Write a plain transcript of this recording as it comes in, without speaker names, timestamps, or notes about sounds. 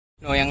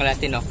Oh, yang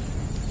ngeliatin oh.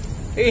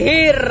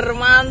 Ihir,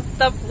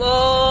 mantep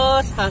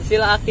bos,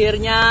 hasil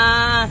akhirnya.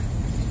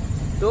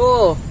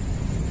 Tuh.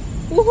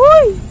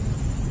 Wuhui.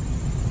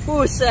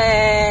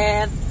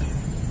 Buset.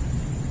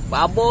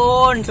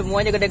 Babon,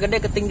 semuanya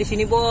gede-gede keting di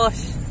sini,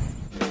 bos.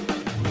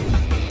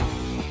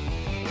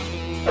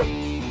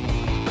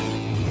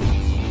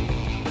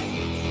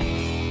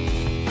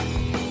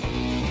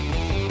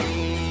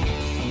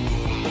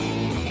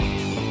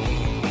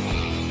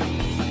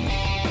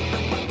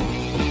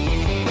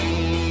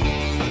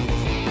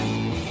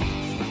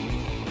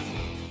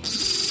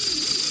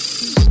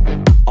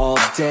 All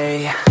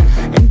day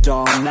and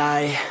all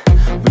night,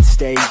 we'd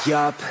stay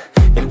up,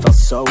 it felt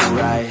so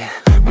right.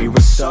 We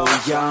were so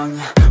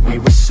young, we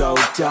were so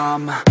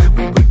dumb.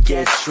 We would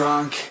get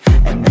drunk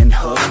and then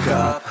hook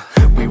up.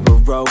 We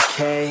were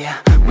okay,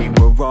 we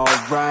were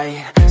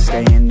alright.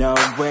 Staying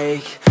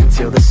awake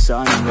till the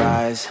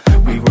sunrise.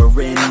 We were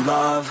in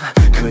love,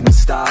 couldn't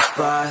stop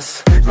us.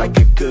 Like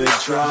a good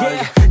drug,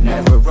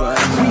 never enough.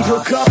 We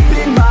hook up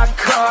in my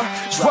car,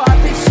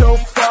 driving so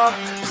far.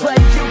 Play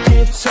your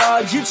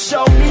guitar, you'd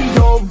show me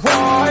your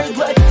art.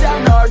 Let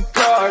down our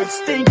guards,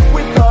 think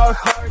with our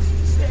hearts.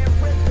 Stare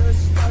at the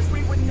stars,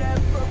 we were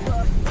never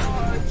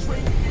apart.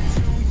 Drinking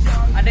too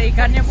young. Ada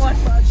ikannya bos,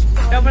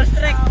 double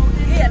strike.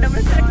 Iya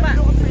double strike pak.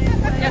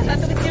 Yang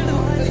satu kecil tuh.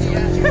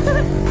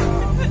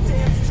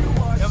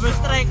 Double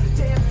strike.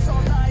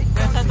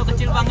 Yang satu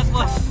kecil banget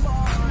bos.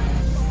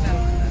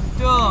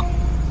 Tuh.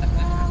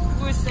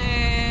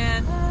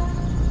 Buset.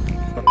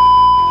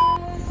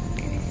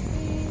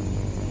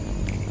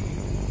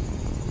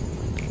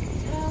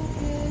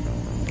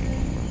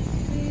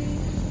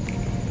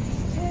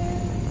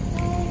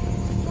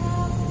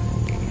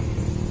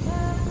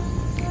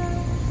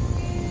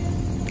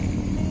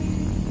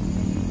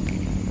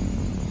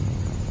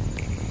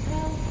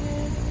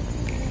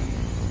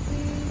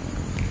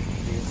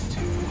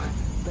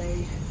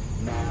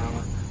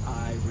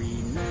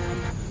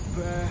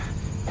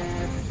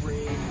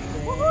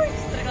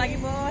 Lagi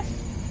bos.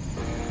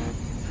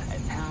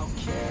 And how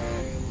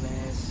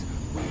careless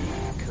we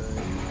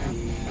could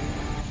be.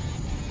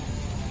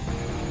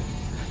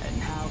 And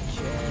how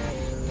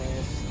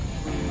careless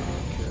we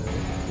could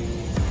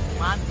be.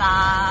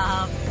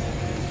 Mantap.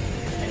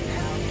 And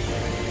how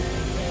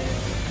careless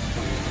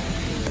we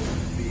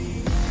could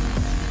be.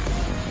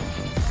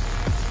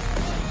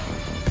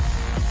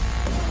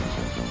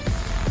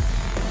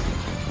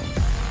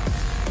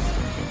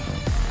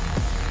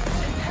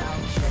 And how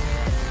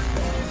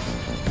careless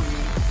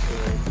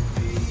could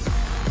be.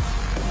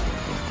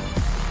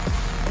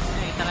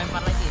 Kita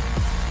lempar lagi.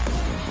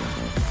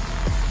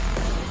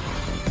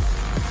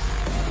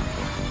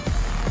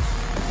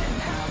 And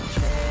how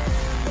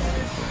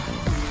careless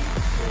we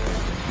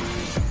could be.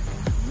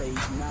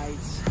 Late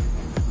nights,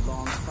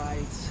 long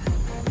fights,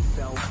 it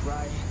felt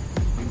right.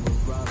 We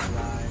were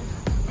alive.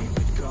 We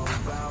would go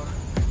out.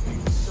 We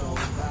were so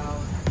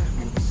loud.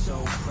 We were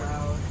so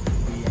proud.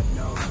 We had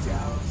no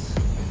doubts.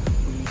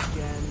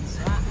 Weekends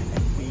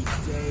and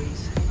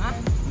weekdays,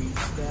 we'd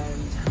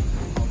spend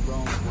our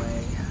own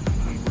way.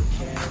 We were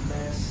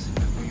careless.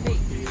 We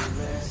were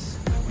fearless.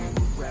 We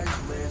were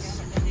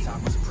reckless.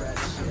 Time was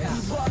precious. We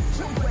love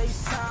to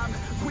waste time,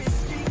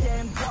 whiskey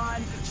and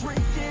wine,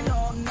 drinking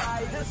all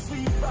night,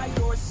 asleep by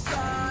your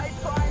side.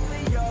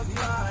 Finally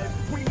alive,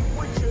 we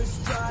would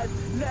just drive,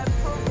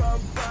 never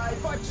arrive.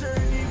 Our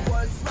journey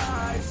was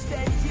live,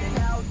 staying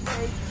out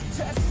late,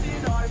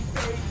 testing our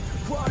fate,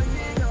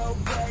 running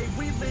away.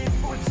 We live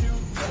for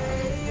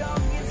today,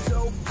 young and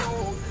so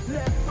bold,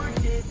 never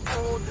get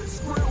old.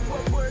 Screw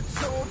what we're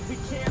told, we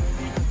can't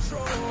be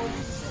controlled.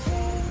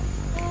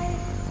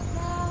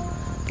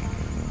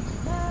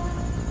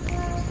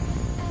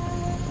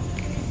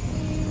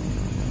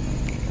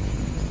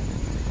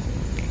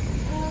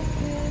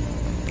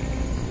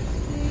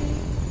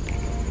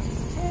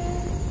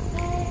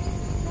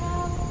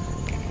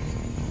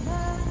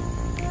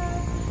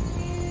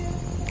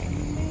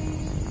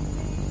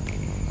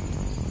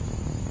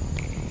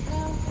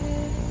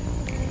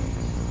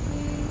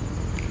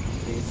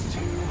 It's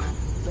too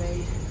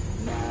late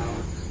now.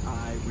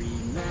 I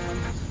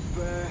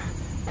remember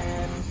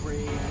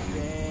everything.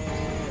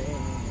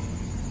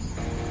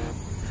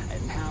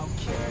 And how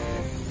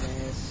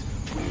careless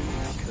we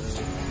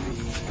could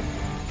be.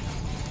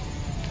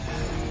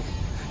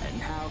 And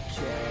how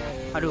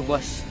careless. Aduh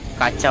bos,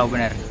 kacau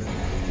bener.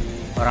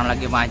 Orang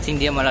lagi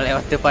mancing dia malah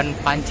lewat depan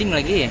pancing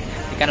lagi.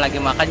 Ikan lagi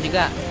makan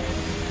juga.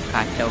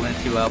 Kacau bener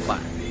si bapak.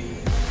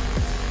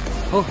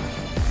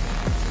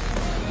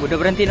 Udah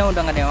berhenti no,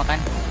 udah gak ada yang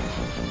makan.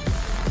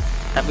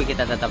 Tapi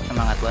kita tetap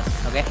semangat bos.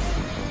 Oke,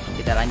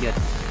 kita lanjut.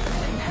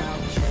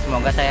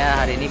 Semoga saya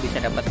hari ini bisa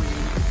dapat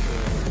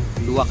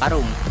 2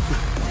 karung.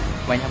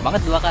 Banyak banget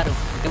 2 karung.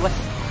 Oke bos,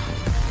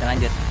 kita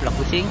lanjut. Vlog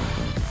pusing,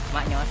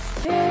 maknyos.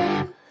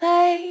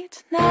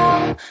 Late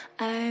now,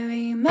 I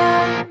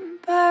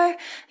remember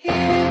you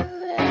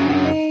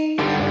and me,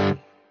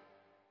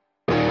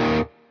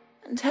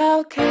 and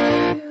how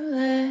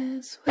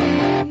careless we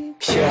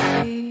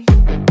could be.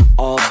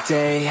 All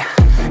day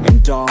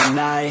and all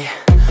night,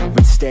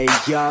 we'd stay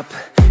up,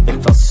 it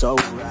felt so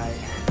right.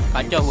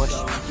 Kacau bos.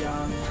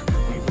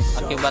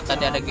 Akibat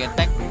tadi ada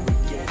getek,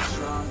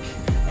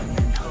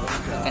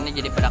 ikannya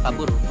jadi pada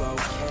kabur.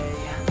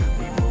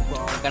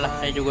 Oke lah,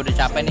 saya juga udah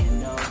capek nih.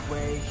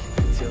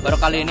 Baru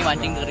kali ini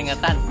mancing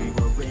keringetan.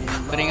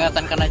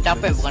 Keringetan karena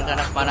capek, bukan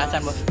karena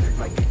kepanasan bos.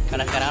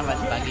 Karena sekarang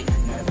masih pagi.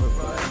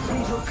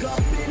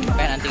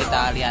 Oke, nanti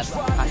kita lihat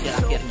hasil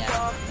akhirnya.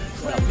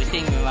 Kalau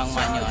fishing memang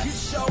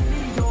manyos.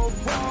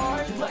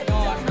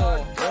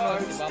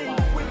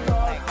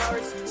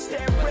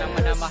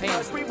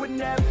 We were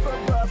never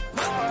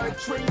apart,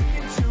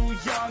 drinking too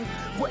young,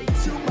 way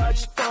too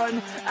much fun,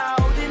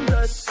 out in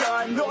the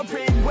sun,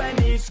 hoping when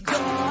it's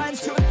gone,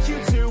 took you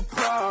to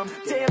prom,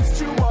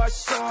 dance to our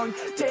song,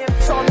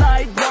 dance all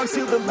night long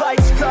till the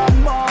lights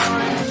come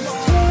on.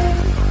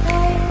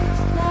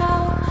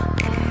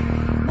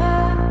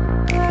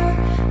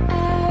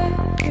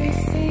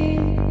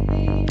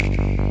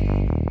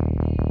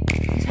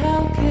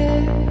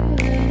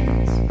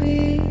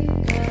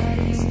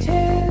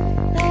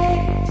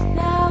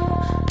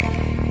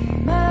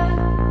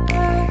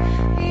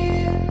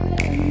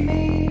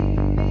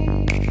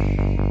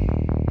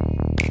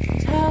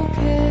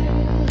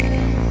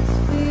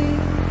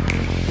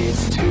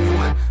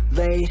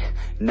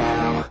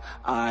 Now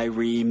I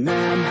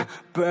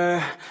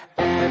remember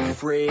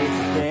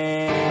everything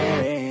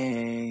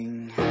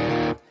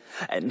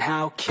and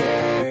how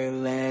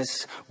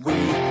careless we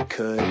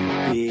could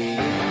be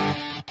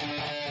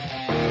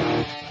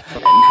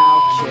and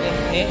how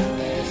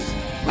careless.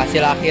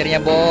 Hasil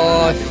akhirnya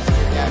bos,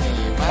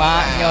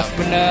 manyos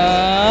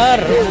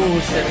bener.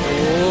 Buset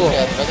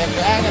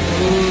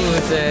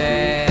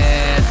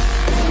buset,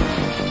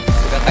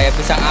 udah kayak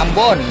pisang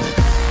Ambon,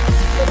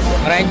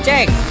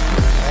 ngerenceng.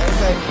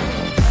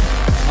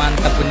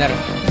 Mantap bener.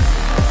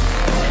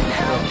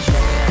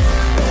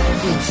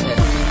 Buset.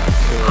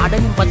 Ada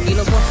nih 4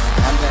 kilo bos.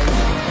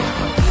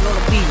 4 kilo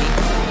lebih nih.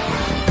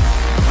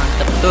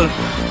 Mantap betul.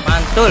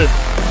 Mantul.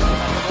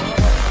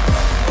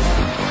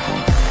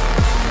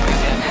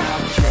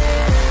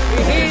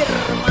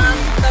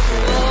 Mantap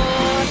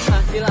bos.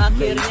 Hasil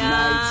akhirnya.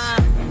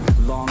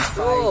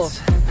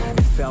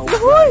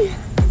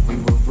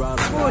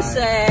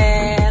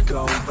 Buset.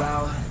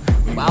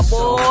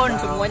 Babon,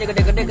 semuanya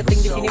gede-gede keting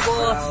di sini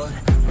bos.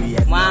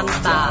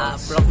 Mantap,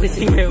 vlog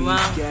fishing memang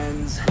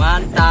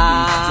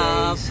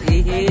mantap.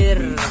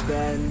 Ihir.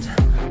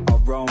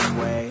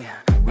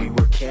 We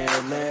were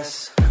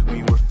careless,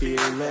 we were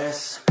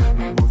fearless,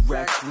 we were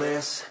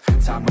reckless.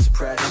 Time was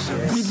precious.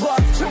 We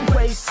love to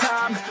waste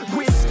time,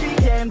 whiskey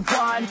and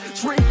wine,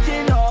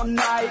 drinking all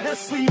night,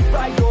 asleep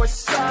by your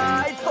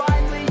side.